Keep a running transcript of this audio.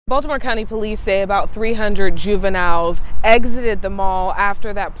Baltimore County Police say about 300 juveniles exited the mall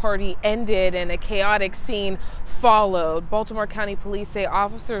after that party ended and a chaotic scene followed. Baltimore County Police say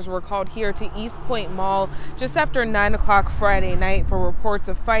officers were called here to East Point Mall just after 9 o'clock Friday night for reports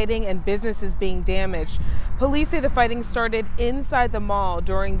of fighting and businesses being damaged. Police say the fighting started inside the mall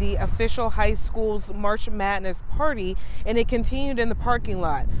during the official high school's March Madness party, and it continued in the parking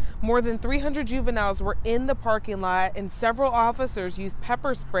lot. More than 300 juveniles were in the parking lot, and several officers used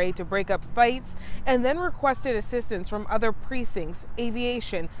pepper spray to break up fights and then requested assistance from other precincts,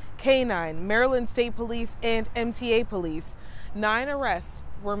 aviation, K-9, Maryland State Police, and MTA police. 9 arrests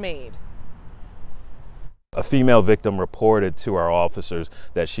were made. A female victim reported to our officers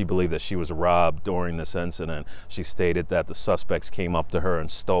that she believed that she was robbed during this incident. She stated that the suspects came up to her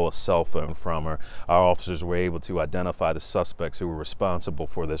and stole a cell phone from her. Our officers were able to identify the suspects who were responsible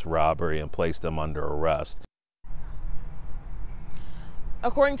for this robbery and place them under arrest.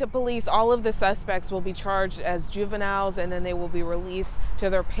 According to police, all of the suspects will be charged as juveniles and then they will be released to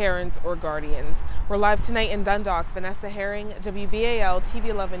their parents or guardians. We're live tonight in Dundalk. Vanessa Herring, WBAL-TV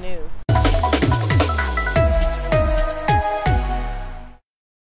 11 News.